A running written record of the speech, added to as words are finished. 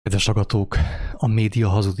Kedves hallgatók, a média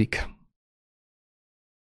hazudik.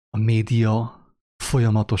 A média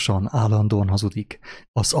folyamatosan, állandóan hazudik.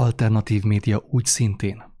 Az alternatív média úgy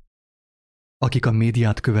szintén. Akik a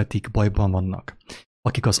médiát követik, bajban vannak.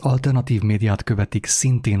 Akik az alternatív médiát követik,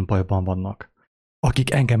 szintén bajban vannak.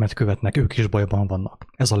 Akik engemet követnek, ők is bajban vannak.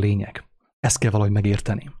 Ez a lényeg. Ezt kell valahogy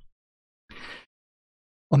megérteni.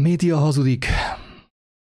 A média hazudik.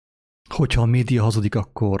 Hogyha a média hazudik,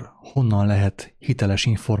 akkor honnan lehet hiteles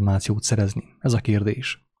információt szerezni? Ez a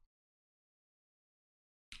kérdés.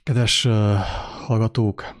 Kedves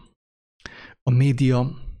hallgatók,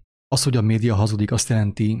 hogy a média hazudik, azt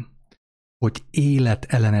jelenti, hogy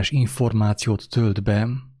életellenes információt tölt be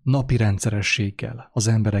napi rendszerességgel az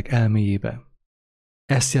emberek elméjébe.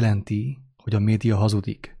 Ezt jelenti, hogy a média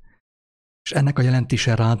hazudik. És ennek a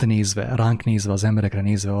jelentése ránk nézve, az emberekre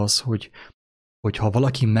nézve az, hogy ha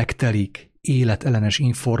valaki megtelik életellenes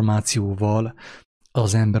információval,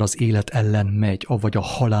 az ember az élet ellen megy, vagy a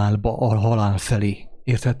halálba, a halál felé.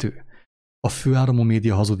 Érthető? A főáramú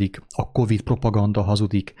média hazudik, a Covid propaganda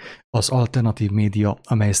hazudik, az alternatív média,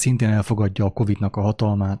 amely szintén elfogadja a Covidnak a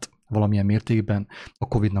hatalmát valamilyen mértékben, a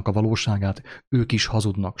Covidnak a valóságát, ők is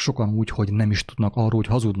hazudnak, sokan úgy, hogy nem is tudnak arról, hogy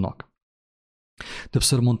hazudnak.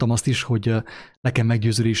 Többször mondtam azt is, hogy nekem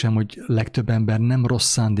meggyőződésem, hogy legtöbb ember nem rossz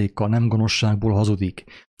szándékkal, nem gonoszságból hazudik,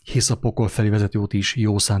 hisz a pokol felé vezető út is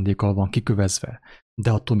jó szándékkal van kikövezve,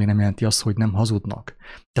 de attól még nem jelenti azt, hogy nem hazudnak.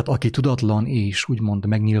 Tehát aki tudatlan és úgymond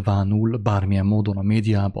megnyilvánul bármilyen módon a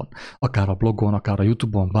médiában, akár a blogon, akár a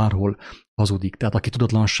YouTube-on, bárhol hazudik. Tehát aki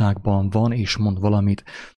tudatlanságban van és mond valamit,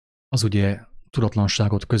 az ugye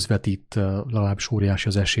tudatlanságot közvetít, legalábbis óriási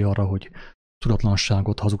az esély arra, hogy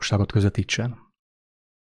tudatlanságot, hazugságot közvetítsen.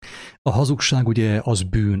 A hazugság ugye az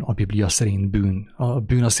bűn, a Biblia szerint bűn. A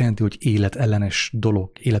bűn azt jelenti, hogy életellenes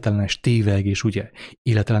dolog, életellenes tévegés, ugye,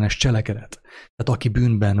 életellenes cselekedet. Tehát aki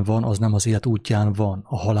bűnben van, az nem az élet útján van,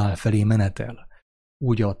 a halál felé menetel.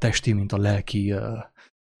 Úgy a testi, mint a lelki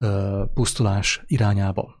pusztulás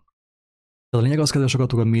irányába. Tehát a lényeg az, kedves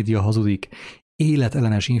hallgatók, a média hazudik,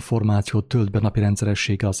 életellenes információt tölt be napi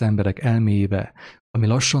rendszerességgel az emberek elméjébe, ami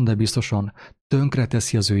lassan, de biztosan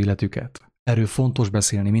tönkreteszi az ő életüket. Erről fontos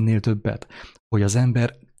beszélni minél többet, hogy az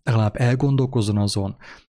ember legalább elgondolkozzon azon,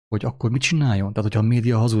 hogy akkor mit csináljon. Tehát, hogyha a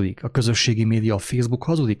média hazudik, a közösségi média, a Facebook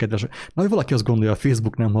hazudik, kedves. Na, hogy valaki azt gondolja, a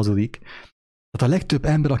Facebook nem hazudik. Tehát a legtöbb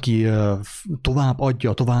ember, aki tovább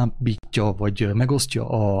adja, továbbítja, vagy megosztja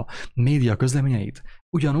a média közleményeit,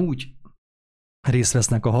 ugyanúgy részt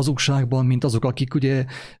vesznek a hazugságban, mint azok, akik ugye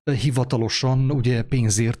hivatalosan ugye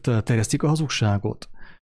pénzért terjesztik a hazugságot.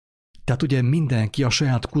 Tehát ugye mindenki a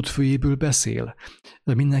saját kutfőjéből beszél.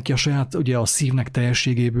 Mindenki a saját, ugye a szívnek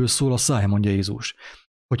teljességéből szól a száj, mondja Jézus.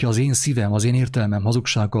 Hogyha az én szívem, az én értelmem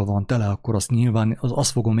hazugsággal van tele, akkor azt nyilván,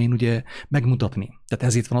 azt fogom én ugye megmutatni. Tehát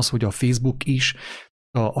ezért van az, hogy a Facebook is,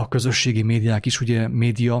 a közösségi médiák is, ugye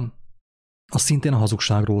média, az szintén a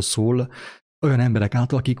hazugságról szól, olyan emberek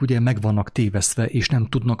által, akik ugye meg vannak tévesztve, és nem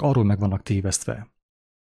tudnak, arról meg vannak tévesztve.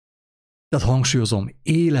 Tehát hangsúlyozom,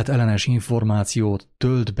 életellenes információt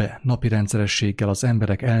tölt be napi rendszerességgel az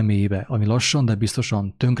emberek elméjébe, ami lassan, de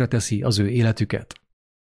biztosan tönkreteszi az ő életüket.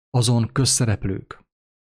 Azon közszereplők,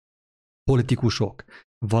 politikusok,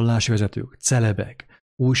 vallásvezetők, celebek,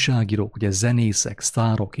 újságírók, ugye zenészek,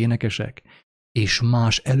 sztárok, énekesek és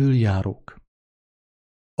más elöljárók,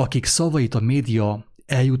 akik szavait a média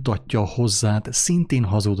eljutatja hozzád, szintén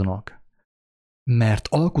hazudnak, mert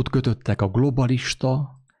alkut kötöttek a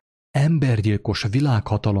globalista, embergyilkos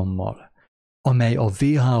világhatalommal, amely a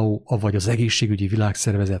WHO, vagy az Egészségügyi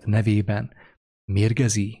Világszervezet nevében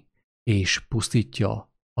mérgezi és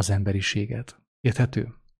pusztítja az emberiséget.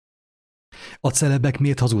 Érthető? A celebek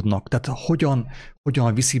miért hazudnak? Tehát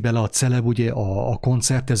hogyan viszi bele a celeb, ugye a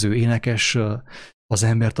koncertező énekes az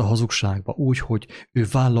embert a hazugságba? Úgy, hogy ő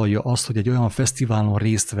vállalja azt, hogy egy olyan fesztiválon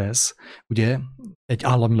részt vesz, ugye egy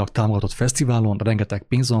államilag támogatott fesztiválon, rengeteg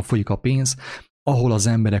pénz van, folyik a pénz, ahol az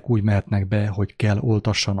emberek úgy mehetnek be, hogy kell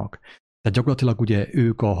oltassanak. Tehát gyakorlatilag ugye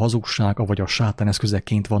ők a hazugság, vagy a sátán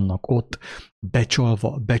eszközeként vannak ott,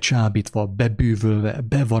 becsalva, becsábítva, bebűvölve,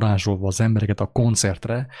 bevarázsolva az embereket a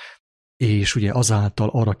koncertre, és ugye azáltal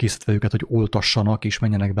arra készítve őket, hogy oltassanak, és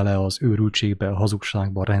menjenek bele az őrültségbe, a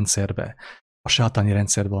hazugságba, a rendszerbe, a sátáni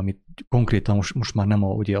rendszerbe, amit konkrétan most már nem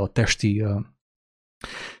ugye a testi,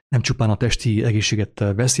 nem csupán a testi egészséget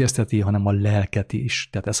veszélyezteti, hanem a lelket is.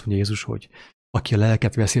 Tehát ezt mondja Jézus, hogy aki a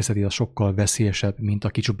lelket veszélyezteti, az sokkal veszélyesebb, mint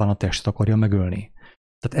aki csupán a testet akarja megölni.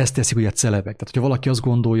 Tehát ezt teszik ugye a celebek. Tehát, hogyha valaki azt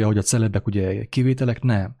gondolja, hogy a celebek ugye kivételek,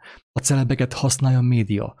 nem. A celebeket használja a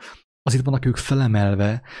média. azért vannak ők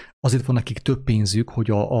felemelve, azért van nekik több pénzük,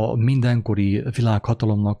 hogy a mindenkori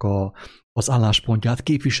világhatalomnak az álláspontját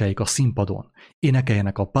képviseljék a színpadon.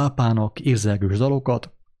 Énekeljenek a pápának érzelgős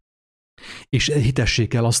dalokat, és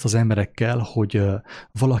hitessék el azt az emberekkel, hogy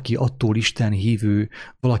valaki attól Isten hívő,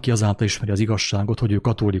 valaki azáltal ismeri az igazságot, hogy ő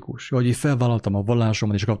katolikus. Hogy én felvállaltam a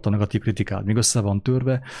vallásomat, és kaptam negatív kritikát, míg össze van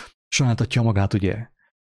törve, sajnáltatja magát, ugye.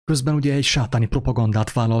 Közben ugye egy sátáni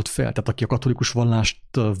propagandát vállalt fel, tehát aki a katolikus vallást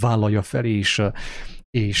vállalja fel,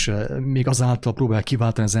 és még azáltal próbál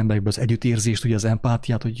kiváltani az emberekből az együttérzést, ugye az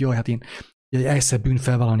empátiát, hogy jaj, hát én elsze bűn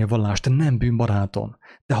felvállalni a vallást, te nem bűn, barátom,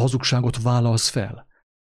 te hazugságot vállalsz fel.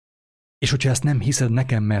 És hogyha ezt nem hiszed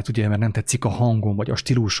nekem, mert nem tetszik a hangom, vagy a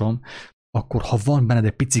stílusom, akkor ha van benned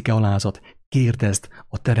egy picike alázat, kérdezd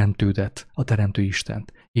a teremtődet, a teremtő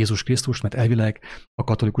Istent, Jézus Krisztus, mert elvileg a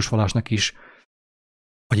katolikus vallásnak is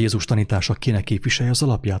a Jézus tanítása kéne képviselje az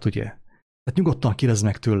alapját, ugye? Tehát nyugodtan kérdezd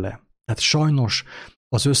meg tőle. Tehát sajnos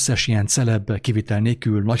az összes ilyen celeb kivitel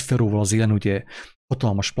nélkül nagy feróval az élen, ugye,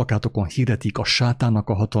 hatalmas plakátokon hirdetik a sátánnak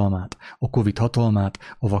a hatalmát, a Covid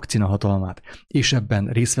hatalmát, a vakcina hatalmát, és ebben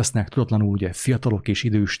részt vesznek tudatlanul ugye fiatalok és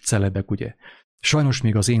idős celebek, ugye. Sajnos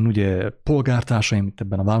még az én ugye polgártársaim itt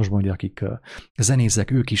ebben a városban, ugye, akik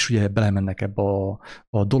zenészek, ők is ugye belemennek ebbe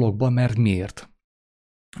a dologba, mert miért?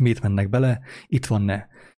 Miért mennek bele? Itt van ne.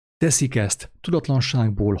 Teszik ezt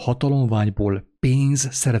tudatlanságból, hatalomvágyból,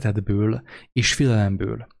 pénz, szeretetből és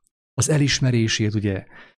félelemből. Az elismerését, ugye,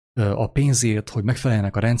 a pénzért, hogy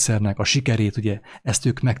megfeleljenek a rendszernek, a sikerét, ugye, ezt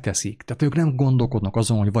ők megteszik. Tehát ők nem gondolkodnak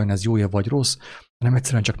azon, hogy vajon ez jó-e vagy rossz, hanem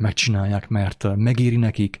egyszerűen csak megcsinálják, mert megéri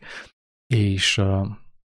nekik, és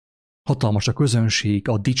hatalmas a közönség,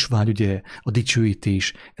 a dicsvágy, ugye, a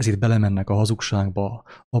dicsőítés, ezért belemennek a hazugságba,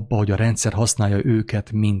 abba, hogy a rendszer használja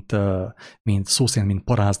őket, mint szó szerint, mint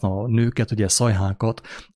parázna a nőket, ugye, szajhákat,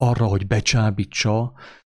 arra, hogy becsábítsa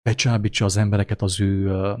az embereket az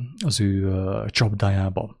ő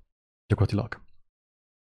csapdájába, gyakorlatilag.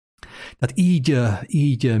 Tehát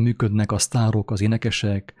így működnek a sztárok, az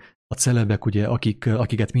énekesek, a celebek, ugye,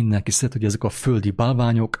 akiket mindenki szeret, hogy ezek a földi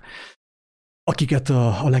bálványok, akiket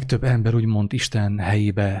a legtöbb ember úgymond Isten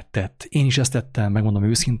helyébe tett. Én is ezt tettem, megmondom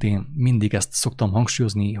őszintén, mindig ezt szoktam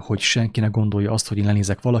hangsúlyozni, hogy senki ne gondolja azt, hogy én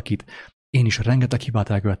lenézek valakit. Én is rengeteg hibát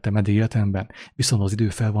elkövettem eddig életemben, viszont az idő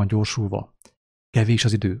fel van gyorsulva. Kevés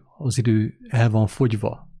az idő el van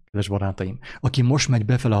fogyva, kedves barátaim. Aki most megy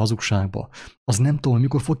befele a hazugságba, az nem tudom,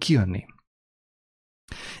 mikor fog kijönni.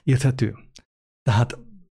 Érthető? Tehát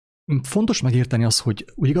fontos megérteni azt, hogy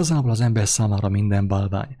úgy igazából az ember számára minden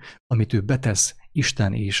bálvány, amit ő betesz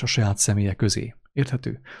Isten és a saját személye közé.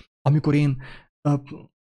 Érthető? Amikor én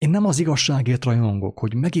nem az igazságért rajongok,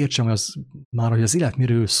 hogy megértsem hogy az élet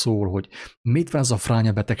miről szól, hogy mit van ez a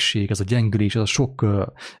fránya betegség, ez a gyengülés, ez a sok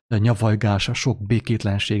nyavajgás, a sok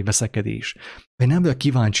békétlenség, veszekedés. Ha én nem vagyok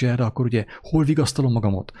kíváncsi erre, akkor ugye hol vigasztalom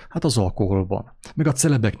magamot? Hát az alkoholban. Meg a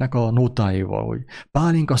celebeknek a nótáival, hogy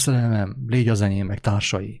pálinka szerelmem, légy az enyém, meg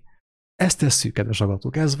társai. Ezt tesszük, kedves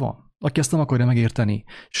hallgatók, ez van. Aki ezt nem akarja megérteni,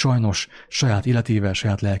 sajnos saját életével,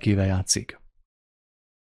 saját lelkével játszik.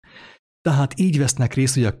 Tehát így vesznek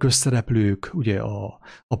részt ugye a közszereplők, ugye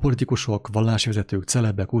a politikusok, vallásvezetők,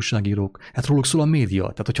 celebek, újságírók, hát róluk szól a média.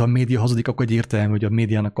 Tehát, hogyha a média hazudik, akkor egyértelmű, hogy a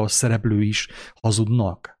médiának a szereplői is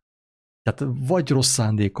hazudnak. Tehát vagy rossz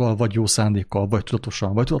szándékkal, vagy jó szándékkal, vagy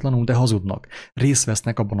tudatosan, vagy tudatlanul, de hazudnak. Részt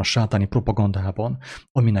vesznek abban a sátáni propagandában,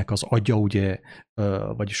 aminek az agya, ugye,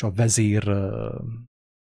 vagyis a vezér,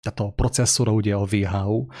 tehát a processzora, ugye a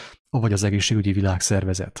WHO, vagy az egészségügyi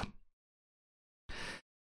világszervezet.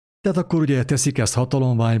 Tehát akkor ugye teszik ezt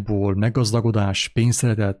hatalomvágyból, meggazdagodás,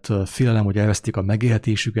 pénzszeretet, félelem, hogy elvesztik a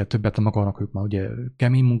megélhetésüket, többet nem akarnak ők már ugye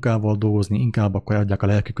kemény munkával dolgozni, inkább akkor adják a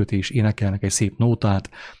lelküket és énekelnek egy szép nótát,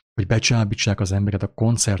 hogy becsábítsák az embereket a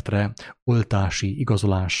koncertre oltási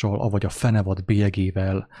igazolással, avagy a fenevad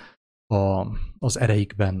bélyegével az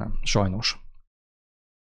ereikben, sajnos.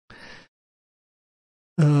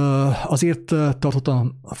 Azért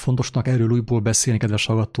tartottam fontosnak erről újból beszélni, kedves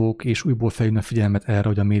hallgatók, és újból felhívni a figyelmet erre,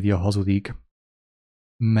 hogy a média hazudik,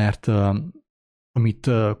 mert amit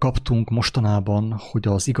kaptunk mostanában, hogy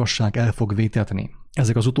az igazság el fog vétetni,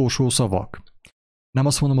 ezek az utolsó szavak. Nem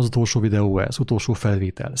azt mondom, az utolsó videó ez, utolsó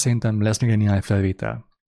felvétel. Szerintem lesz még egy néhány felvétel.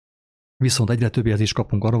 Viszont egyre több jelzést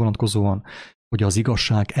kapunk arra vonatkozóan, hogy az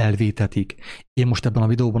igazság elvétetik. Én most ebben a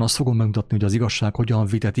videóban azt fogom megmutatni, hogy az igazság hogyan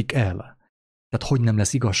vétetik el. Tehát hogy nem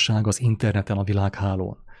lesz igazság az interneten, a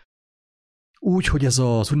világhálón. Úgy, hogy ez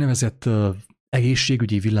az úgynevezett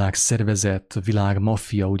egészségügyi világszervezet,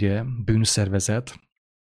 világmaffia, ugye, bűnszervezet,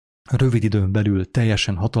 rövid időn belül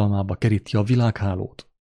teljesen hatalmába keríti a világhálót.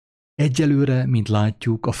 Egyelőre, mint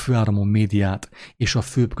látjuk, a főáramú médiát és a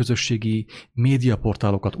főbb közösségi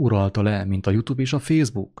médiaportálokat uralta le, mint a YouTube és a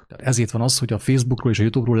Facebook. Tehát ezért van az, hogy a Facebookról és a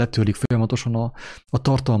YouTube-ról letörlik folyamatosan a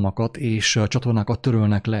tartalmakat, és a csatornákat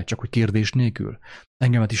törölnek le, csak hogy kérdés nélkül.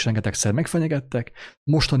 Engemet is rengetegszer megfenyegettek,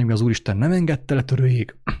 mostanig az Úristen nem engedte le,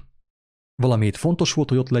 töröljék. Valamit fontos volt,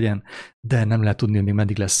 hogy ott legyen, de nem lehet tudni, hogy még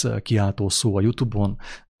meddig lesz kiáltó szó a YouTube-on,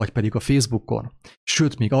 vagy pedig a Facebookon.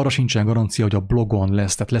 Sőt, még arra sincsen garancia, hogy a blogon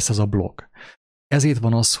lesz, tehát lesz ez a blog. Ezért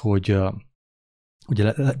van az, hogy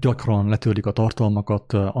ugye gyakran letörlik a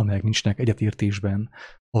tartalmakat, amelyek nincsnek egyetértésben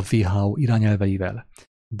a WHO irányelveivel.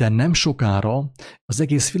 De nem sokára az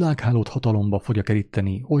egész világhálót hatalomba fogja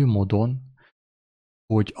keríteni oly módon,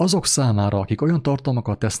 hogy azok számára, akik olyan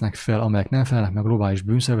tartalmakat tesznek fel, amelyek nem felelnek meg a globális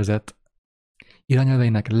bűnszervezet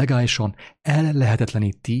irányelveinek, legálisan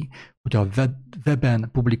ellehetetleníti, hogy a weben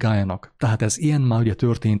publikáljanak. Tehát ez ilyen már ugye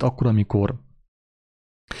történt akkor, amikor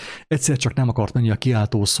egyszer csak nem akart menni a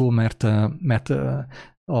kiáltó szó, mert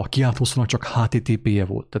a kiáltó szónak csak HTTP-je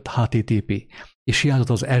volt, tehát HTTP, és hiányzott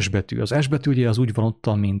az S betű. Az S betű ugye az úgy van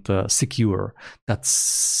ott, mint secure, tehát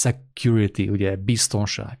security, ugye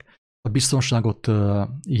biztonság. A biztonságot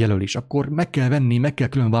jelöl is. Akkor meg kell venni, meg kell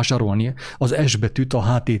külön vásárolni az S betűt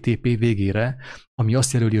a HTTP végére, ami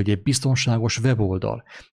azt jelöli, hogy egy biztonságos weboldal.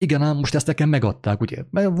 Igen, ám most ezt nekem megadták, ugye,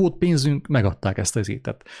 mert volt pénzünk, megadták ezt az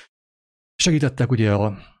étet. Segítettek ugye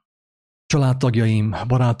a családtagjaim,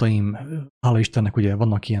 barátaim, hála Istennek ugye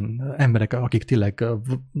vannak ilyen emberek, akik tényleg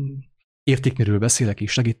értékmérőről beszélek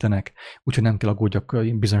és segítenek, úgyhogy nem kell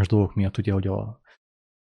aggódjak bizonyos dolgok miatt, ugye, hogy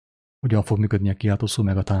hogyan fog működni a kiáltó szó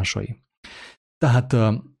meg a társai. Tehát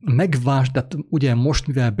tehát ugye most,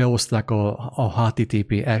 mivel behozták a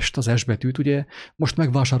HTTPS-t, az S betűt, ugye most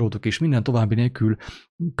megvásároltuk, és minden további nélkül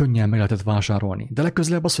könnyen meg lehetett vásárolni. De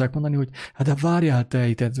legközelebb azt fogják mondani, hogy hát de várjál te,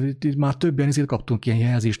 itt már többen ezért kaptunk ilyen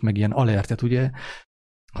jelzést, meg ilyen alertet, ugye,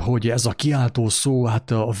 hogy ez a kiáltó szó,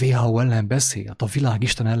 hát a WHO ellen beszél, hát a világ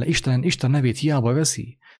Isten ellen, Isten nevét hiába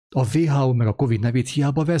veszi, a WHO meg a Covid nevét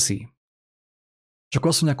hiába veszi. Csak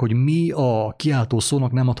azt mondják, hogy mi a kiáltó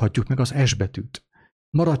szónak nem adhatjuk meg az S betűt.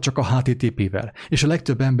 Marad csak a HTTP-vel. És a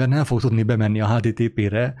legtöbb ember nem fog tudni bemenni a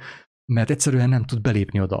HTTP-re, mert egyszerűen nem tud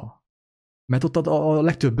belépni oda. Mert ott a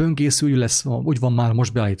legtöbb böngész úgy van már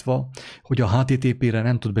most beállítva, hogy a HTTP-re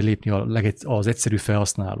nem tud belépni az egyszerű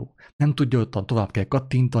felhasználó. Nem tudja, ott tovább kell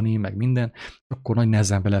kattintani, meg minden, akkor nagy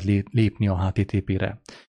nehezen be lehet lépni a HTTP-re,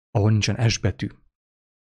 ahol nincsen S betű.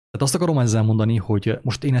 Tehát azt akarom ezzel mondani, hogy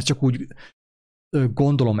most én ezt csak úgy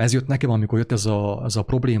gondolom, ez jött nekem, amikor jött ez a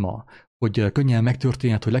probléma, hogy könnyen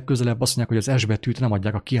megtörténhet, hogy legközelebb azt mondják, hogy az S betűt nem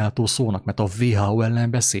adják a kiáltó szónak, mert a WHO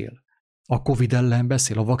ellen beszél, a Covid ellen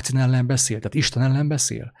beszél, a vakcina ellen beszél, tehát Isten ellen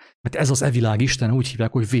beszél. Mert ez az e-világ Isten, úgy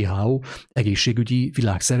hívják, hogy WHO, egészségügyi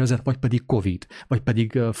világszervezet, vagy pedig Covid, vagy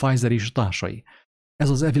pedig Pfizer és társai. Ez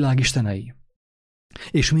az e-világ istenei.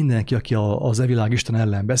 És mindenki, aki az e-világ Isten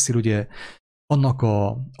ellen beszél, ugye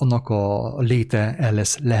annak a léte el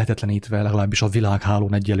lesz lehetetlenítve, legalábbis a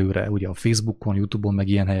világhálón egyelőre, ugye a Facebookon, YouTube-on, meg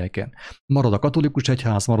ilyen helyeken. Marad a katolikus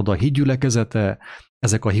egyház, marad a hídgyülekezete,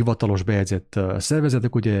 ezek a hivatalos bejegyzett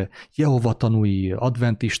szervezetek, ugye Jehova tanúi,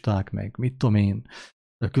 adventisták, meg mit tudom én,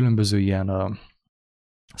 különböző ilyen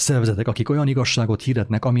szervezetek, akik olyan igazságot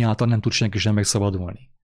hirdetnek, ami által nem tud senki sem megszabadulni.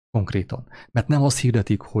 Konkrétan. Mert nem azt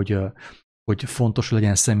hirdetik, hogy fontos, hogy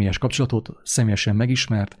legyen személyes kapcsolatot, személyesen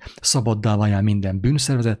megismert, szabaddá váljál minden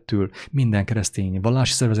bűnszervezettől, minden keresztény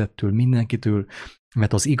vallási szervezettől, mindenkitől,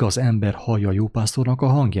 mert az igaz ember hallja a jópásztornak a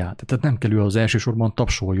hangját. Tehát nem kell ő az elsősorban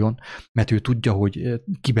tapsoljon, mert ő tudja, hogy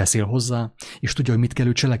ki beszél hozzá, és tudja, hogy mit kell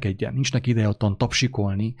ő cselekedjen. Nincs neki ideje ottan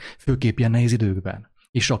tapsikolni, főképp ilyen nehéz időkben,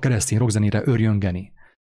 és a keresztény rockzenére örjöngeni.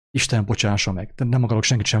 Isten bocsássa meg. Nem akarok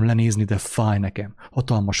senkit sem lenézni, de fáj nekem.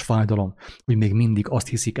 Hatalmas fájdalom, hogy még mindig azt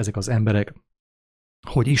hiszik ezek az emberek,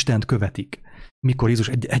 hogy Istent követik. Mikor Jézus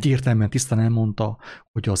egyértelműen tisztán elmondta,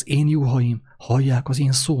 hogy az én juhaim hallják az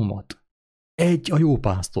én szómat. A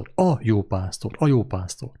jópásztor, a jópásztor, a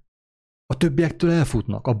jópásztor. A többiektől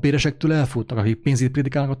elfutnak, a béresektől elfutnak, akik pénzét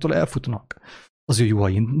prédikálnak, attól elfutnak az ő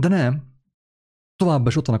juhaim. De nem. Továbbá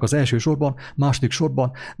is ott vannak az első sorban, második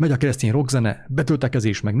sorban, megy a keresztény rockzene,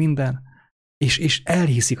 betöltekezés, meg minden, és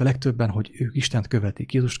elhiszik a legtöbben, hogy ők Istent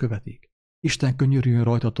követik, Jézust követik. Isten könyörüljön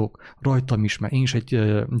rajtatok, rajtam is, mert én is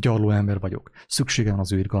egy gyarló ember vagyok. Szükségem van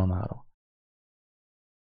az ő irgalmára.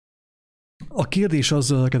 A kérdés az,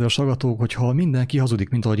 kedves hallgatók, hogy ha mindenki hazudik,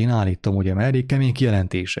 mint ahogy én állítom, ugye, mert elég kemény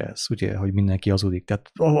kijelentés ez, ugye, hogy mindenki hazudik.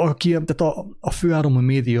 Tehát a főáramú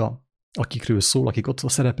média, akikről szól, akik ott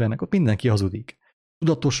szerepelnek, ott mindenki hazudik.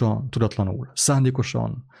 Tudatosan, tudatlanul,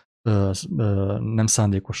 szándékosan, nem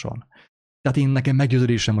szándékosan. Tehát én nekem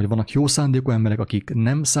meggyőződésem, hogy vannak jó szándékú emberek, akik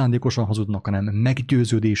nem szándékosan hazudnak, hanem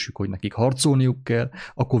meggyőződésük, hogy nekik harcolniuk kell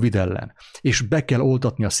a Covid ellen. És be kell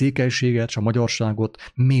oltatni a székelységet és a magyarságot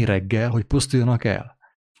méreggel, hogy pusztuljanak el.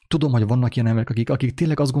 Tudom, hogy vannak ilyen emberek, akik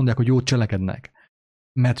tényleg azt gondolják, hogy jót cselekednek.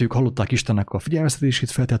 Mert ők hallották Istennek a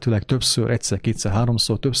figyelmeztetését feltetőleg többször, egyszer, kétszer,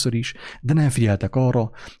 háromszor, többször is, de nem figyeltek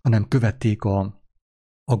arra, hanem követték a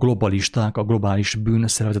globalisták, a globális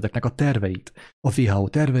bűnszervezeteknek a terveit, a WHO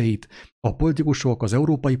terveit, a politikusok, az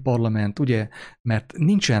Európai Parlament, ugye, mert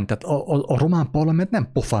nincsen, tehát a román parlament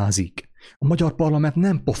nem pofázik, a magyar parlament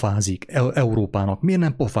nem pofázik Európának. Miért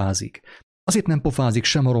nem pofázik? Azért nem pofázik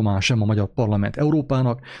sem a román, sem a magyar parlament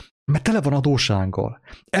Európának, mert tele van adóssággal.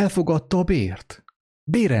 Elfogadta a bért.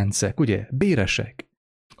 Bérencek, ugye, béresek.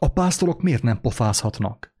 A pásztorok miért nem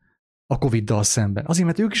pofázhatnak a Covid-dal szemben? Azért,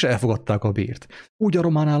 mert ők is elfogadták a bért. Úgy a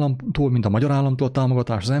román államtól, mint a magyar államtól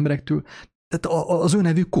támogatás az emberektől, tehát az ő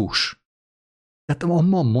nevű kus. Tehát a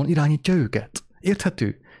mammon irányítja őket.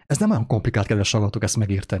 Érthető? Ez nem olyan komplikált, kedves hallgatók, ezt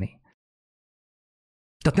megérteni.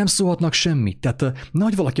 Tehát nem szólhatnak semmit. Tehát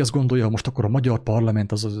nagy valaki azt gondolja, hogy most akkor a magyar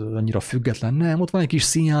parlament az annyira független. Nem, ott van egy kis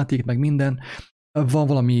színjáték, meg minden. Van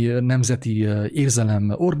valami nemzeti érzelem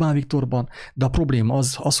Orbán Viktorban, de a probléma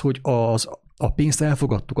az hogy a pénzt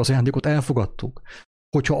elfogadtuk, az ajándékot elfogadtuk.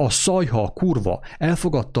 Hogyha a szajha, a kurva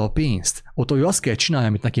elfogadta a pénzt, ott ő azt kell csinálni,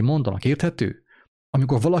 amit neki mondanak, érthető?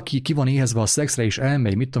 Amikor valaki ki van éhezve a szexre és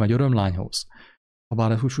elmegy, mit tudom, egy örömlányhoz.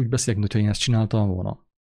 Habár úgy beszélek, hogyha én ezt csináltam volna.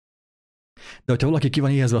 De hogyha valaki ki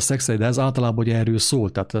van éhezve a szexre, de ez általában hogy erről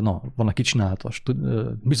szól, tehát na, van, aki csinálta,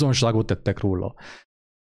 bizonyságot tettek róla.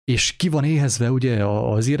 És ki van éhezve ugye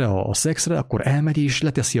a szexre, akkor elmegy és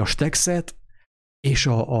leteszi a stexet, és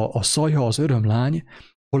a szajha, az örömlány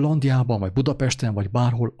Hollandiában, vagy Budapesten, vagy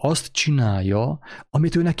bárhol azt csinálja,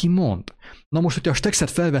 amit ő neki mond. Na most, hogyha a stexet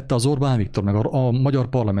felvette az Orbán Viktor, meg a magyar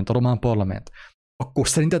parlament, a román parlament, akkor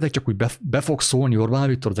szerintetek csak úgy be fog szólni Orbán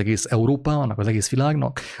Viktor az egész Európának, az egész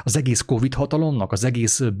világnak, az egész Covid hatalomnak, az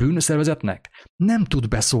egész bűnszervezetnek? Nem tud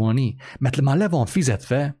beszólni, mert már le van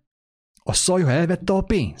fizetve, a szajha elvette a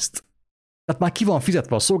pénzt. Tehát már ki van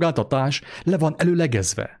fizetve a szolgáltatás, le van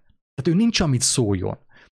előlegezve. Tehát ő nincs, amit szóljon.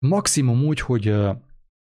 Maximum úgy, hogy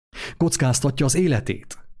kockáztatja az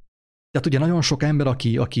életét. Tehát ugye nagyon sok ember,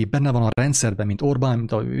 aki benne van a rendszerben, mint Orbán,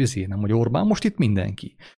 mint nem, hogy Orbán, most itt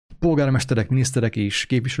mindenki. Polgármesterek, miniszterek és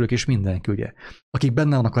képviselők és mindenki, ugye. Akik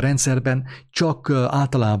benne vannak a rendszerben, csak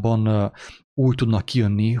általában úgy tudnak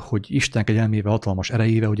kijönni, hogy Isten kegyelmével, hatalmas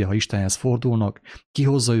erejével, ugye, ha Istenhez fordulnak,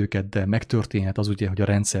 kihozza őket, de megtörténhet az ugye, hogy a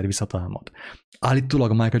rendszer visszatámad. Állítólag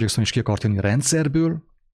a Michael Jackson is ki akart jönni a rendszerből,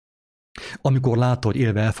 amikor látta, hogy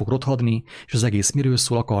élve el fog rothadni, és az egész miről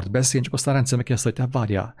szól, akart beszélni, csak aztán a rendszer megkérdezte, hogy hát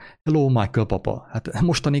várjál, hello Michael papa, hát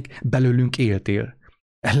mostanig belőlünk éltél,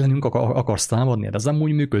 ellenünk akarsz támadni, de ez nem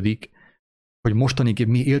úgy működik, hogy mostanig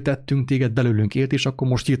mi éltettünk téged, belőlünk élt, és akkor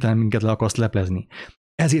most hirtelen minket le akarsz leplezni.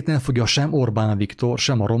 Ezért nem fogja sem Orbán Viktor,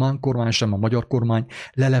 sem a román kormány, sem a magyar kormány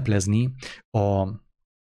leleplezni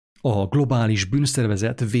a globális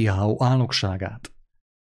bűnszervezet WHO álnokságát.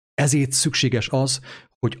 Ezért szükséges az,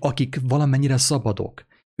 hogy akik valamennyire szabadok,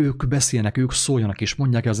 ők beszélnek, ők szóljanak, és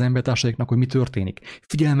mondják el az embertársaiknak, hogy mi történik.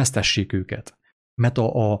 Figyelmeztessék őket. Mert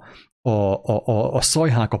a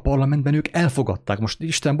szajhák a parlamentben ők elfogadták, most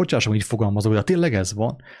Isten bocsásson, így fogalmazok, de tényleg ez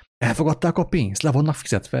van, elfogadták a pénzt, le vannak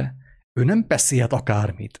fizetve. Ő nem beszélhet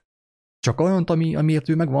akármit. Csak olyant, amiért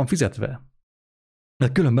ő meg van fizetve.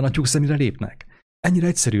 Mert különben a tyúk szemére lépnek. Ennyire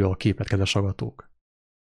egyszerű a képlet, kedves hallgatók.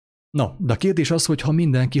 Na, de a kérdés az, hogy ha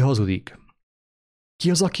mindenki hazudik, ki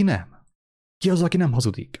az, aki nem? Ki az, aki nem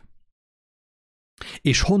hazudik?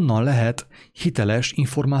 És honnan lehet hiteles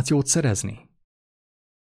információt szerezni?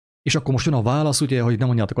 És akkor most jön a válasz, ugye, hogy nem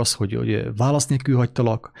mondjátok azt, hogy válasz nélkül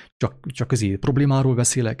hagytalak, csak azért problémáról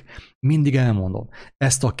beszélek. Mindig elmondom.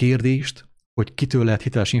 Ezt a kérdést, hogy kitől lehet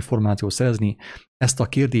hiteles információt szerezni, ezt a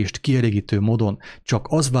kérdést kielégítő módon csak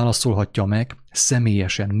az válaszolhatja meg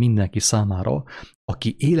személyesen mindenki számára,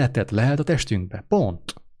 aki életet lehelt a testünkbe.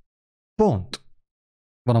 Pont. Pont.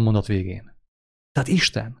 Van a mondat végén. Tehát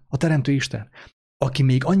Isten, a teremtő Isten, aki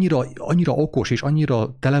még annyira okos és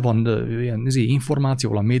annyira tele van ilyen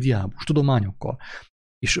információval, a médiában, tudományokkal,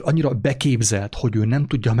 és annyira beképzelt, hogy ő nem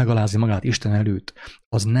tudja megalázni magát Isten előtt,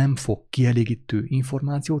 az nem fog kielégítő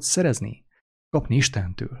információt szerezni, kapni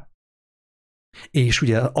Istentől. És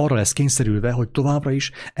ugye arra lesz kényszerülve, hogy továbbra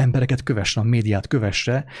is embereket kövessen, a médiát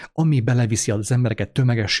kövesse, ami beleviszi az embereket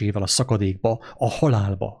tömegessével a szakadékba, a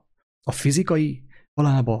halálba, a fizikai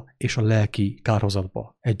halálba és a lelki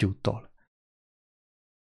kárhozatba egyúttal.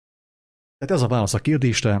 Tehát ez a válasz a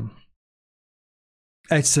kérdésre.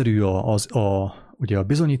 Egyszerű ugye a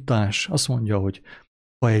bizonyítás, azt mondja, hogy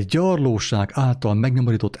Ha egy gyarlóság által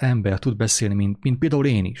megnyomorított ember tud beszélni, mint például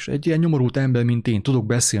én is, egy ilyen nyomorult ember, mint én, tudok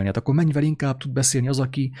beszélni, hát akkor mennyivel inkább tud beszélni az,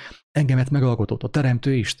 aki engemet megalkotott, a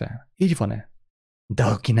Teremtő Isten. Így van-e? De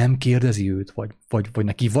aki nem kérdezi őt, vagy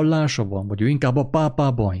neki vallása van, vagy ő inkább a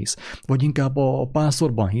pápában hisz, vagy inkább a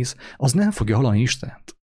pásztorban hisz, az nem fogja hallani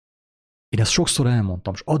Istent. Én ezt sokszor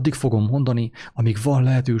elmondtam, és addig fogom mondani, amíg van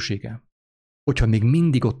lehetőségem. Hogyha még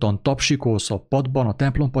mindig ottan tapsikolsz a padban, a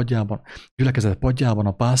templom padjában, gyülekezet padjában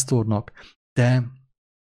a pásztornak, te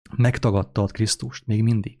megtagadtad Krisztust még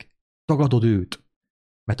mindig. Tagadod őt,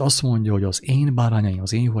 mert azt mondja, hogy az én bárányaim,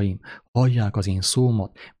 az én juhaim hallják az én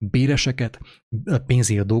szómat, béreseket,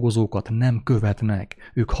 pénzért dolgozókat nem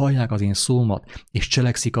követnek, ők hallják az én szómat, és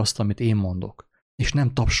cselekszik azt, amit én mondok. És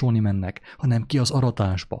nem tapsolni mennek, hanem ki az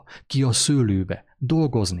aratásba, ki a szőlőbe,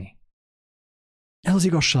 dolgozni. Ez az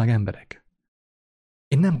igazság, emberek.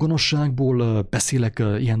 Én nem gonoszságból beszélek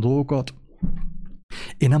ilyen dolgokat,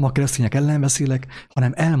 én nem a keresztények ellen beszélek,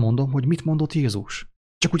 hanem elmondom, hogy mit mondott Jézus.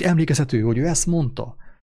 Csak úgy emlékezhető, hogy ő ezt mondta.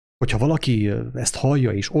 Hogyha valaki ezt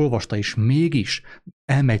hallja és olvasta, és mégis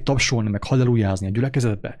elmegy tapsolni, meg hallelujázni a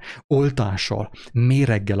gyülekezetbe, oltással,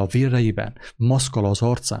 méreggel a vérreiben, maszkal az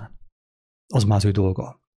arcán, az már az ő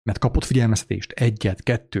dolga. Mert kapott figyelmeztetést, 1,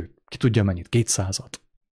 2, ki tudja mennyit, 200-at.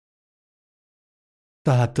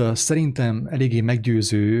 Tehát szerintem eléggé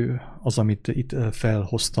meggyőző az, amit itt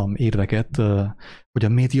felhoztam érveket, hogy a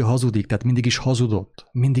média hazudik, tehát mindig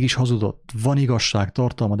is hazudott, van igazság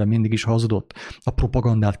tartalma, de mindig is hazudott. A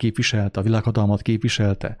propagandát képviselte, a világhatalmat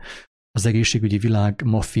képviselte, az egészségügyi világ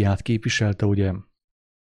maffiát képviselte, ugye,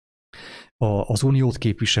 az uniót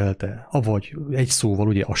képviselte, avagy egy szóval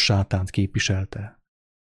ugye a sátánt képviselte.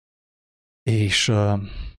 És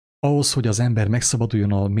ahhoz, hogy az ember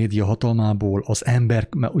megszabaduljon a média hatalmából,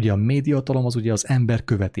 mert ugye a média hatalom az ugye az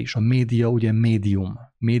emberkövetés, a média ugye médium.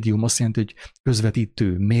 Médium azt jelenti, hogy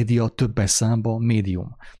közvetítő, média többes számban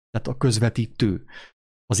médium. Tehát a közvetítő.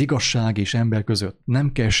 Az igazság és ember között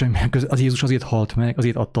nem kell semmilyen között. Az Jézus azért halt meg,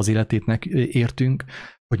 azért adta az életét értünk,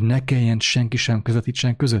 hogy ne kelljen senki sem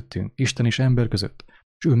közvetítsen közöttünk, Isten és ember között.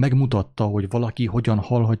 És ő megmutatta, hogy valaki hogyan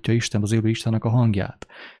hallhatja Isten, az élő Istennek a hangját.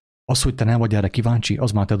 Az, hogy te nem vagy erre kíváncsi,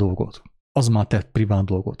 az már te dolgod. Az már te privát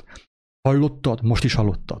dolgod. Hallottad, most is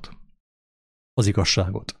hallottad az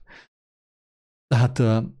igazságot.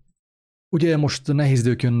 Tehát ugye most nehéz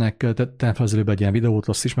idők jönnek, tettem fel az előbb egy ilyen videót,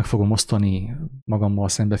 azt is meg fogom osztani, magammal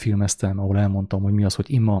szembe filmeztem, ahol elmondtam, hogy mi az, hogy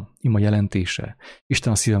ima jelentése.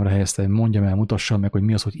 Isten a szívemre helyezte, hogy mondjam el, mutassam meg, hogy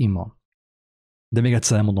mi az, hogy ima. De még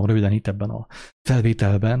egyszer elmondom röviden itt ebben a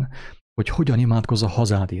felvételben, hogy hogyan imádkozz a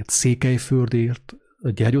hazádért, Székelyföldért,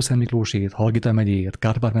 Gyergyószent Miklósét, Hargita megyét,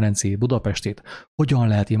 Kárpát-medencét, Budapestét, hogyan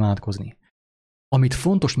lehet imádkozni. Amit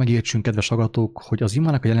fontos megértsünk, kedves hallgatók, hogy az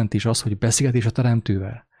imának a jelentés az, hogy beszélgetés a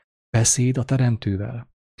Teremtővel. Beszéd a Teremtővel.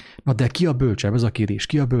 Na de ki a bölcsebb? Ez a kérdés.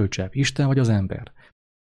 Ki a bölcsebb? Isten vagy az ember?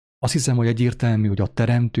 Azt hiszem, hogy egyértelmű, hogy a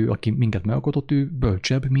Teremtő, aki minket megalkotott, ő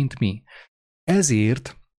bölcsebb, mint mi.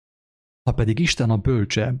 Ezért, ha pedig Isten a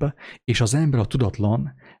bölcsebb, és az ember a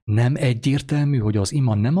tudatlan, nem egyértelmű, hogy az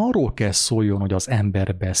ima nem arról kell szóljon, hogy az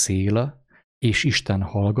ember beszél, és Isten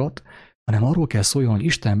hallgat, hanem arról kell szóljon, hogy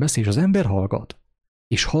Isten beszél, és az ember hallgat.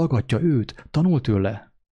 És hallgatja őt, tanul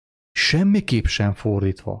tőle. Semmiképp sem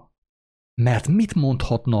fordítva. Mert mit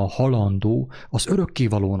mondhatna a halandó az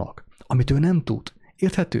örökkévalónak, amit ő nem tud?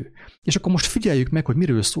 Érthető? És akkor most figyeljük meg, hogy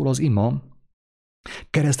miről szól az ima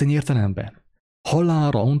keresztény értelemben.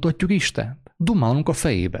 Halálra untatjuk Istent, dumálunk a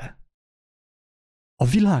fejébe. A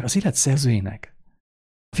világ, az élet szerzőjének,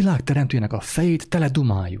 a világ teremtőjének a fejét tele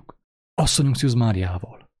dumáljuk. Asszonyunk Szűz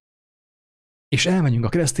Máriával. És elmenjünk a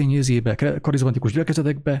keresztény érzébe, karizmatikus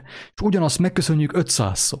gyülekezetekbe, és ugyanazt megköszönjük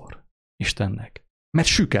 500-szor Istennek. Mert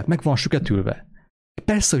süket, meg van süketülve.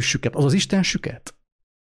 Persze, hogy süket, az az Isten süket.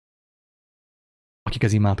 Akik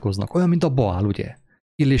ez imádkoznak. Olyan, mint a Baál, ugye?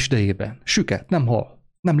 Illés idejében. Süket, nem hal,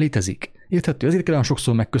 nem létezik. Érthető? Ezért kell olyan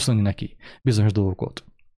sokszor megköszönni neki bizonyos dolgokat.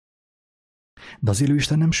 De az élő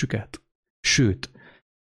Isten nem süket. Sőt,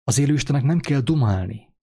 az élő Istennek nem kell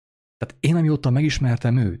dumálni. Tehát én, amióta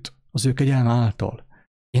megismertem őt, az ő kegyelme által,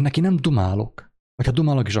 én neki nem dumálok. Vagy ha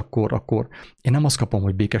dumálok is, akkor én nem azt kapom,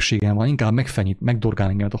 hogy békességem van, inkább megfenyít, megdorgál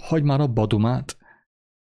engem, hogy hagyd már abba a dumát.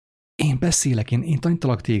 Én beszélek, én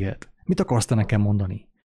tanítalak téged. Mit akarsz te nekem mondani?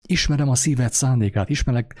 Ismerem a szíved szándékát,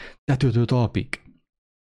 ismerek tetőtől talpig.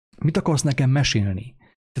 Mit akarsz nekem mesélni?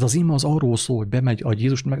 Tehát az ima az arról szól, hogy bemegy, hogy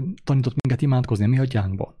Jézus tanított minket imádkozni a mi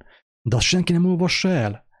atyánkban. De azt senki nem olvassa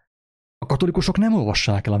el. A katolikusok nem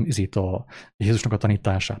olvassák el a Jézusnak a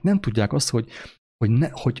tanítását. Nem tudják azt,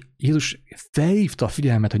 hogy Jézus felhívta a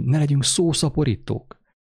figyelmet, hogy ne legyünk szószaporítók.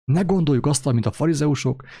 Ne gondoljuk azt, mint a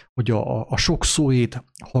farizeusok, hogy a sok szóét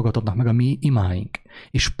hallgatnak meg a mi imáink.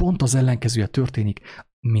 És pont az ellenkezője történik,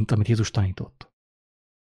 mint amit Jézus tanított.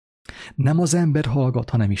 Nem az ember hallgat,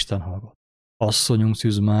 hanem Isten hallgat. Asszonyunk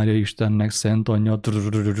Szűz Mária Istennek, Szent Anyja,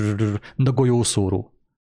 de golyószóró.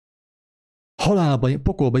 Halálba,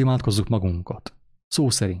 pokolba imádkozzuk magunkat. Szó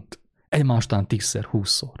szerint. Egymástán 10-szer,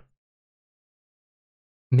 20-szor.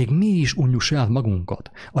 Még mi is unjuk saját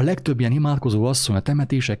magunkat. A legtöbb ilyen imádkozó asszony a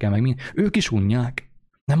temetéseken, meg ők is unják.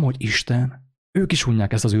 Nem, hogy Isten. Ők is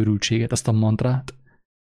unják ezt az őrültséget, ezt a mantrát.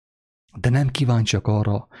 De nem kíváncsiak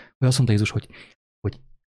arra, hogy azt mondta Jézus, hogy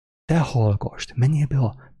te hallgass, menjél be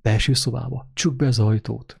a belső szobába, csukd be az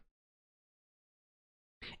ajtót.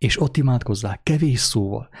 És ott imádkozzál, kevés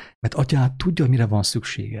szóval, mert atyád tudja, mire van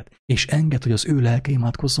szükséged, és enged, hogy az ő lelke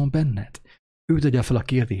imádkozzon benned. Ő tegye fel a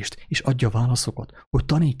kérdést, és adja válaszokat, hogy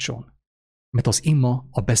tanítson. Mert az ima,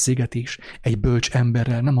 a beszélgetés egy bölcs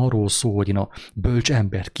emberrel nem arról szól, hogy én a bölcs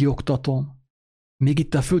embert kioktatom. Még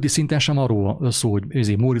itt a földi szinten sem arról szól,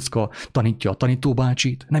 hogy Móriczka tanítja a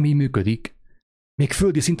tanítóbácsit, nem így működik. Még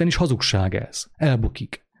földi szinten is hazugság ez,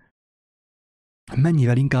 elbukik.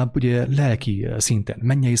 Mennyivel inkább ugye lelki szinten,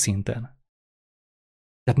 mennyei szinten.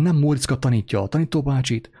 Tehát nem Móriczka tanítja a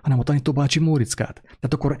tanítóbácsit, hanem a tanítóbácsi Móriczkát.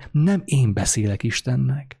 Tehát akkor nem én beszélek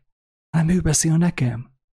Istennek, hanem ő beszél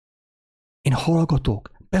nekem. Én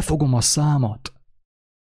hallgatok, befogom a számat.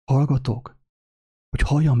 Hallgatok, hogy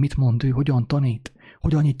halljam, mit mond ő, hogyan tanít,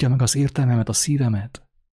 hogyan nyitja meg az értelmemet, a szívemet.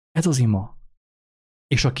 Ez az ima.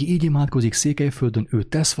 És aki így imádkozik Székelyföldön, ő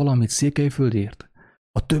tesz valamit Székelyföldért.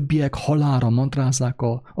 A többiek halálra mantrázzák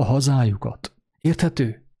a hazájukat.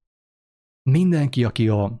 Érthető? Mindenki, aki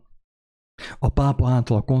a pápa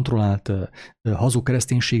által kontrollált hazug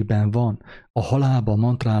kereszténységben van, a halálba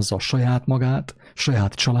mantrázza saját magát,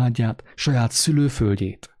 saját családját, saját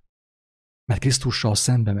szülőföldjét. Mert Krisztussal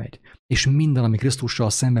szembe megy. És minden, ami Krisztussal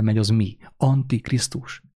szembe megy, az mi?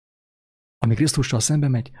 Antikrisztus. Ami Krisztussal szembe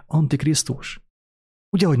megy, antikrisztus.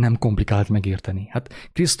 Ugye, hogy nem komplikált megérteni.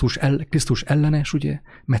 Hát Krisztus ellenes, ugye,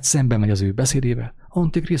 mert szembe megy az ő beszédével.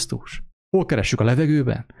 Antikrisztus. Hol keressük a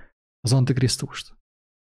levegőben? Az antikrisztust.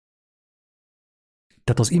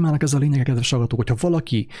 Tehát az imának ez a lényege, kedves hallgatók, hogyha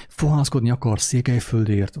valaki fohászkodni akar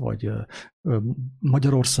Székelyföldért, vagy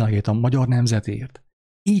Magyarországért, a magyar nemzetért,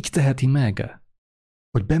 így teheti meg,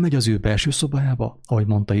 hogy bemegy az ő belső szobájába, ahogy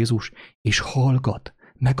mondta Jézus, és hallgat,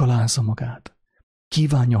 megalázza magát.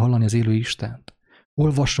 Kívánja hallani az élő Istent.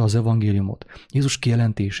 Olvassa az evangéliumot, Jézus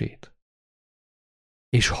kijelentését.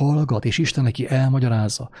 És hallgat, és Isten neki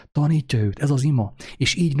elmagyarázza, tanítja őt, ez az ima,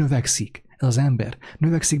 és így növekszik ez az ember.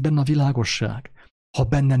 Növekszik benne a világosság. Ha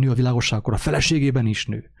benne nő a világosság, akkor a feleségében is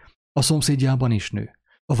nő, a szomszédjában is nő,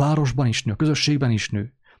 a városban is nő, a közösségben is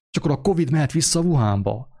nő. És akkor a Covid mehet vissza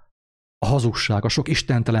Wuhanba. A hazugság, a sok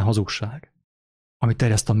istentelen hazugság, amit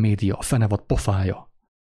terjeszt a média, a fenevad pofája.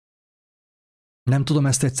 Nem tudom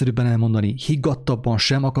ezt egyszerűbben elmondani, higgadtabban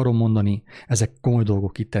sem akarom mondani, ezek komoly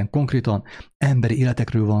dolgok itten. Konkrétan emberi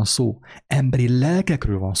életekről van szó, emberi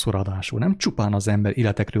lelkekről van szó ráadásul. Nem csupán az ember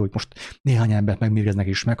életekről, hogy most néhány embert megmérgeznek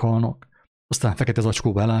és meghalnak, aztán fekete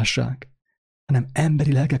zacskóba elássák, hanem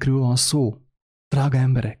emberi lelkekről van szó, drága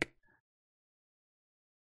emberek.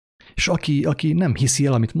 És aki nem hiszi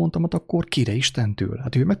el, amit mondtam, akkor kére Istentől.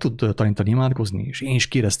 Hát ő meg tud tanítani imádkozni, és én is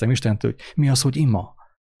kérdeztem Istentől, hogy mi az, hogy ima.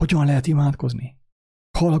 Hogyan lehet imádkozni?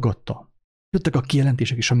 Hallgattam. Jöttek a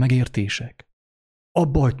kijelentések és a megértések.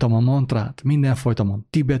 Abba hagytam a mantrát, mindenfajta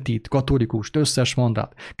tibetit, katolikust, összes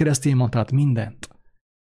mantrát, keresztény mantrát, mindent.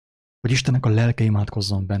 Hogy Istennek a lelke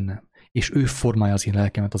imádkozzon bennem, és ő formálja az én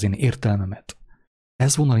lelkemet, az én értelmemet.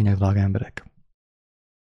 Ez volna a lényeg, drága emberek.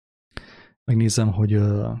 Megnézem, hogy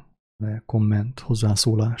komment,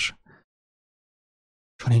 hozzászólás.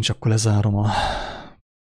 És ha nincs, akkor lezárom a...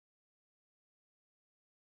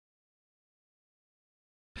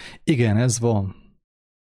 Igen, ez van.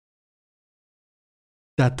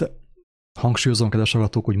 Tehát hangsúlyozom, kedves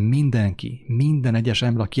hallgatók, hogy mindenki, minden egyes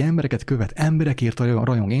ember, aki embereket követ, emberekért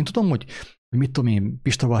rajong. Én tudom, hogy mit tudom én,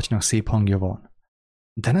 Pista bácsinak szép hangja van.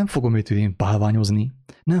 De nem fogom őt én bálványozni,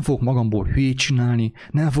 nem fogok magamból hülyét csinálni,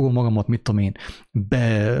 nem fogom magamat, mit tudom én,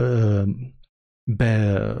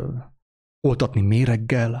 oltatni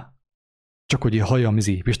méreggel, csak hogy halljam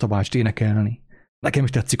Pista bácsit énekelni. Nekem is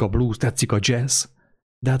tetszik a blues, tetszik a jazz,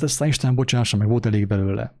 de hát aztán Isten bocsássa, meg volt elég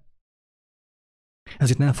belőle.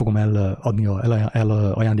 Ezért nem fogom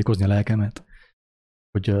elajándékozni a lelkemet,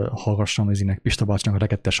 hogy hallgassam Pista bácsinak a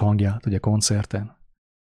rekettes hangját, ugye koncerten.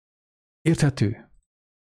 Érthető?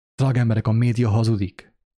 Drága emberek, a média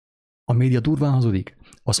hazudik. A média durván hazudik,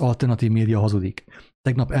 az alternatív média hazudik.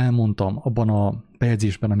 Tegnap elmondtam abban a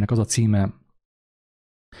bejegyzésben, aminek az a címe,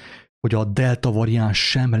 hogy a delta variáns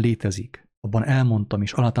sem létezik. Abban elmondtam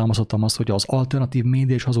és alátámasztottam azt, hogy az alternatív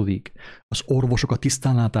média is hazudik. Az orvosok a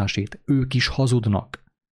tisztánlátásét, ők is hazudnak.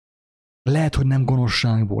 Lehet, hogy nem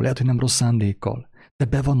gonoszságból, lehet, hogy nem rossz szándékkal, de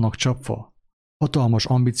be vannak csapva. Hatalmas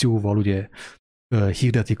ambícióval ugye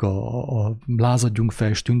hirdetik a lázadjunk fel,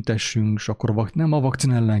 és tüntessünk, és akkor nem a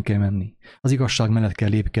vakcina ellen kell menni. Az igazság mellett kell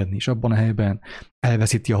lépkedni, és abban a helyben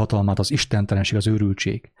elveszíti a hatalmát az istentelenség, az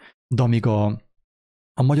őrültség. De amíg a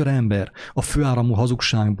magyar ember a főáramú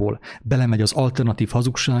hazugságból belemegy az alternatív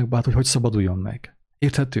hazugságba, hát hogy szabaduljon meg?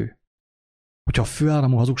 Érthető? Hogyha a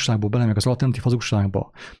főáramú hazugságból belemegy az alternatív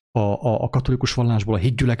hazugságba, a katolikus vallásból a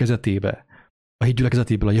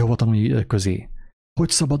hídgyülekezetéből a Jehova tanúi közé, hogy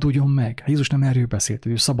szabaduljon meg? Jézus nem erről beszélt,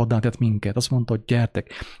 ő szabaddá tett minket. Azt mondta, hogy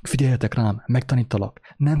gyertek, figyeljetek rám, megtanítalak.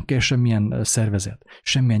 Nem kell semmilyen szervezet,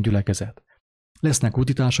 semmilyen gyülekezet. Lesznek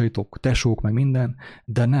útitársaitok, tesók, meg minden,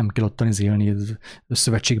 de nem kell ott élni,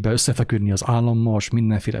 szövetségbe összefeküdni az állammal, és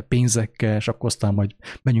mindenféle pénzekkel, és akkor aztán majd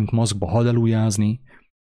menjünk maszkba hallelujázni,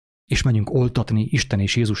 és menjünk oltatni Isten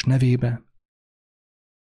és Jézus nevébe.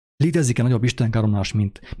 Létezik-e nagyobb istenkáromlás,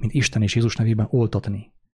 mint Isten és Jézus nevében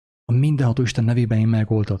oltatni? A mindenható Isten nevében én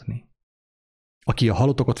megoltatni. Aki a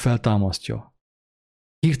halottokat feltámasztja.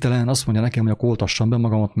 Hirtelen azt mondja nekem, hogy akkor oltassam be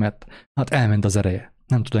magamat, mert hát elment az ereje.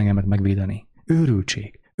 Nem tud engemet megvédeni.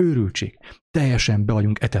 Őrültség. Teljesen be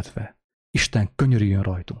vagyunk etetve. Isten könyörüljön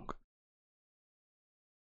rajtunk.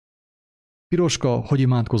 Piroska, hogy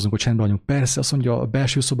imádkozzunk, hogy csendben vagyunk? Persze, azt mondja, a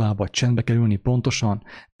belső szobába csendbe kell ülni pontosan,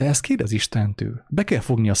 de ezt kérdez Istentől. Be kell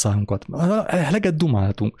fogni a szánunkat. Eleget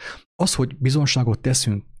dumáltunk. Az, hogy bizonságot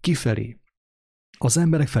teszünk kifelé, az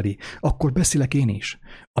emberek felé, akkor beszélek én is.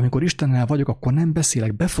 Amikor Istennel vagyok, akkor nem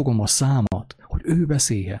beszélek, befogom a számat, hogy ő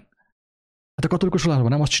beszéljen. Hát a katolikus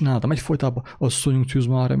vallásban nem azt csináltam, egyfolytában asszonyunk tűz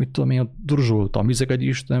már, mit tudom én, durzsoltam, vizek egy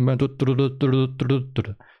Istenben,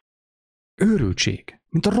 őrültség,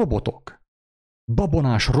 mint a robotok.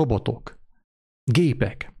 Babonás robotok,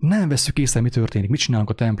 gépek. Nem vesszük észre, mi történik, mit csinálunk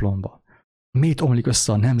a templomba. Mit omlik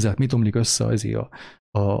össze a nemzet, mit omlik össze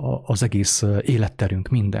az egész életterünk,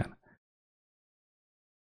 minden.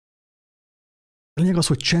 A lényeg az,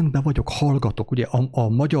 hogy csendben vagyok, hallgatok. Ugye a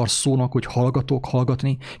magyar szónak, hogy hallgatok,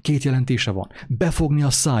 hallgatni, két jelentése van. Befogni a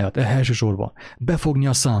szájat, elsősorban. Befogni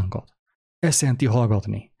a szánkat. Ez jelenti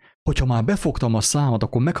hallgatni. Hogyha már befogtam a számat,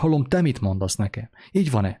 akkor meghallom, te mit mondasz nekem.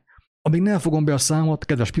 Így van-e? Amíg nem fogom be a számot,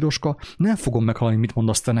 kedves Piroska, nem fogom meghallani, mit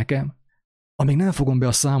mondasz te nekem. Amíg nem fogom be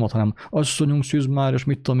a számot, hanem asszonyunk szűz már, és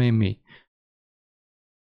mit tudom én mi.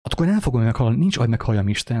 Akkor nem fogom meghallani, nincs, hogy meghalljam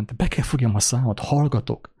Istent. Be kell fogjam a számot,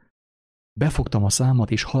 hallgatok. Befogtam a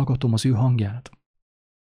számat, és hallgatom az ő hangját.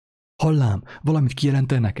 Hallám, valamit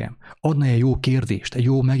kijelente nekem. Adna egy jó kérdést, egy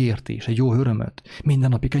jó megértést, egy jó örömöt,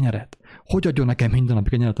 mindennapi kenyeret. Hogy adjon nekem mindennapi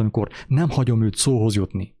kenyeret, amikor nem hagyom őt szóhoz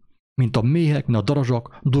jutni? Mint a méhek, mint a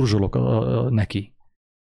darazsak, durzsolok neki.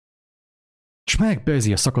 És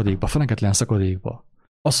megbezi a szakadékba, feneketlen szakadékba.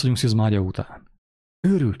 Azt mondjuk Szűz Mária után.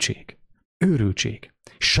 Őrültség.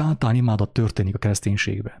 Sátán imádat történik a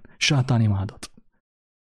kereszténységben. Sátán imádat.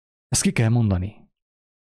 Ezt ki kell mondani.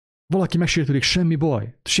 Valaki megsértődik, semmi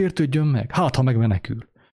baj. Sértődjön meg, hát ha megmenekül.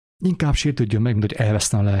 Inkább sértődjön meg, mint hogy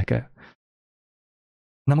elveszne a lelke.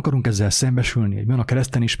 Nem akarunk ezzel szembesülni, hogy mi van a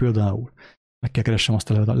kereszten is például. Meg kell keressem azt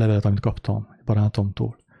a levelet, amit kaptam a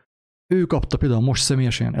barátomtól. Ő kapta például most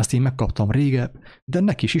személyesen, ezt én megkaptam régebb, de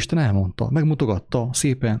neki is Isten elmondta, megmutogatta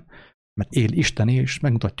szépen, mert él Isten és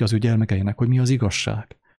megmutatja az ő gyermekeinek, hogy mi az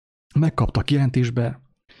igazság. Megkapta kijelentésbe,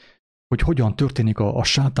 hogy hogyan történik a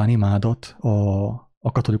sátán imádat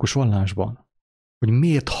a katolikus vallásban. Hogy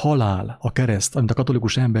miért halál a kereszt, amit a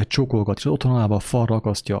katolikus ember csókolgat, és otthonába a falra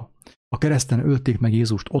akasztja. A kereszten ölték meg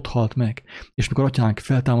Jézust, ott halt meg, és mikor atyánk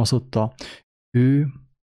feltámasztotta, ő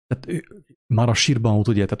már a sírban volt,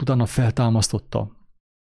 ugye, tehát utána feltámasztotta.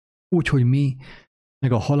 Úgyhogy mi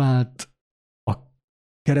meg a halált a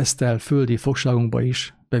kereszttel földi fogságunkba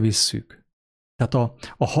is bevisszük. Tehát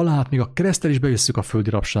a halált még a kereszttel is bevisszük a földi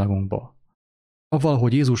rabságunkba. Avval,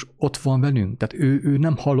 hogy Jézus ott van velünk, tehát ő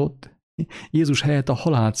nem halott, Jézus helyett a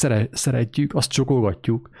halált szeretjük, azt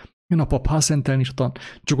csokolgatjuk. Jön a pap házszentelni, és ott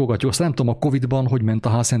csokolgatjuk. Azt nem tudom, a Covid-ban hogy ment a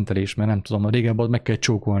házszentelés, mert nem tudom, régebben meg kell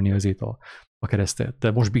csókolni azért a keresztet.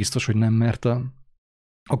 De most biztos, hogy nem, mert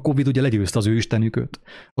a Covid ugye legyőzte az ő istenüköt.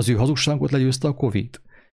 Az ő hazugságot legyőzte a Covid.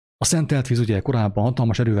 A szentelt víz ugye korábban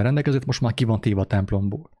hatalmas erővel rendelkezett, most már ki van téve a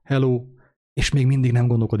templomból. Hello! És még mindig nem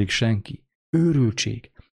gondolkodik senki.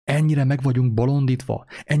 Őrültség. Ennyire meg vagyunk bolondítva,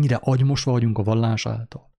 ennyire agymosva vagyunk a vallás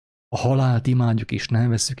által. A halált imádjuk és nem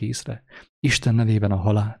vesszük észre. Isten nevében a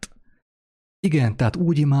halált. Igen, tehát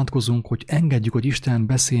úgy imádkozunk, hogy engedjük, hogy Isten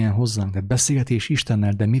beszéljen hozzánk, de beszélgetés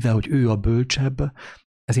Istennel, de mivel, hogy ő a bölcsebb,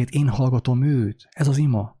 Ezért én hallgatom őt. Ez az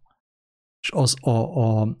ima. És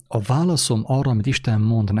a válaszom arra, amit Isten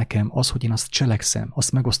mond nekem, az, hogy én azt cselekszem,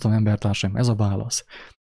 azt megosztom embertársaim, ez a válasz.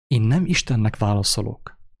 Én nem Istennek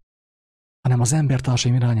válaszolok, hanem az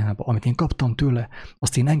embertársaim irányába, amit én kaptam tőle,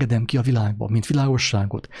 azt én engedem ki a világba, mint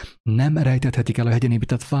világosságot. Nem rejtethetik el a hegyen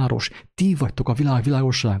épített város. Ti vagytok a világ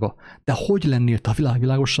világossága. De hogy lennél te a világ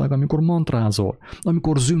világossága, amikor mantrázol,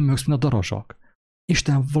 amikor zümmögsz, mint a darazsak?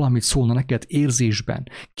 Isten valamit szólna neked érzésben,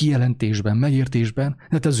 kijelentésben, megértésben,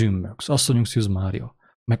 de te zümmögsz. Asszonyunk Szűz Mária,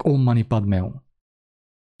 meg Om Mani Padme Hum.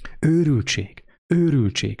 Őrültség,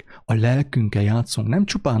 őrültség. A lelkünkkel játszunk, nem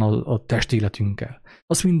csupán a testéletünkkel.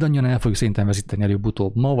 Azt mindannyian el fogjuk szerintem veszíteni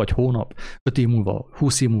előbb-utóbb, ma vagy hónap, 5 év múlva,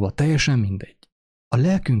 20 év múlva, teljesen mindegy. A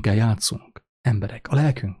lelkünkkel játszunk, emberek, a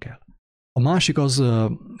lelkünkkel. A másik az,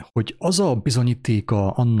 hogy az a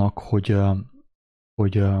bizonyítéka annak, hogy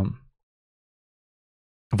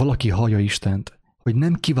valaki hallja Istent, hogy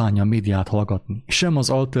nem kívánja a médiát hallgatni, sem az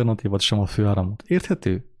alternatívot, sem a főáramot.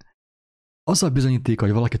 Érthető? Az a bizonyítéka,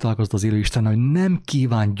 hogy valaki találkozott az élő Istennel, hogy nem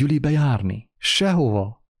kíván gyülibe járni.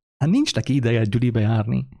 Sehova. Hát nincs neki ideje gyülibe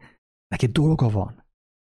járni. Neki dolga van.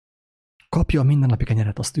 Kapja a mindennapi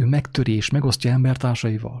kenyeret, azt ő megtöri és megosztja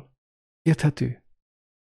embertársaival. Érthető?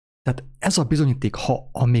 Tehát ez a bizonyíték,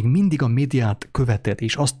 ha még mindig a médiát követed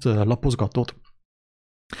és azt lapozgatod,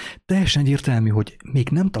 teljesen egyértelmű, hogy még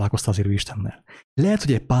nem találkoztál az élő Istennel. Lehet,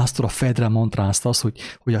 hogy egy pásztor a fejedre mantrázta azt,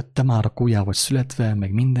 hogy te már a kólyá vagy születve,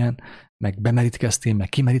 meg minden, meg bemerítkeztél, meg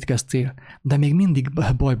kimerítkeztél, de még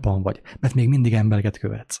mindig bajban vagy, mert még mindig embereket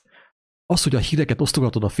követsz. Az, hogy a híreket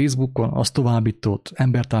osztogatod a Facebookon, azt továbbítod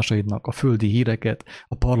embertársaidnak, a földi híreket,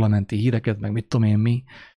 a parlamenti híreket, meg mit tudom én mi,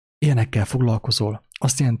 ilyenekkel foglalkozol,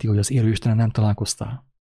 azt jelenti, hogy az élő Istennel nem találkoztál.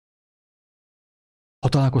 Ha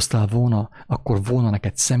találkoztál volna, akkor volna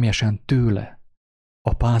neked személyesen tőle,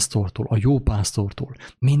 a pásztortól, a jó pásztortól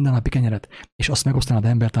mindennapi kenyeret, és azt megosztanád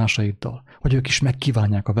embertársaiddal, hogy ők is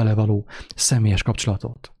megkívánják a vele való személyes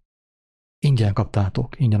kapcsolatot. Ingyen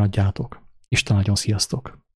kaptátok, ingyen adjátok. Isten áldjon, sziasztok!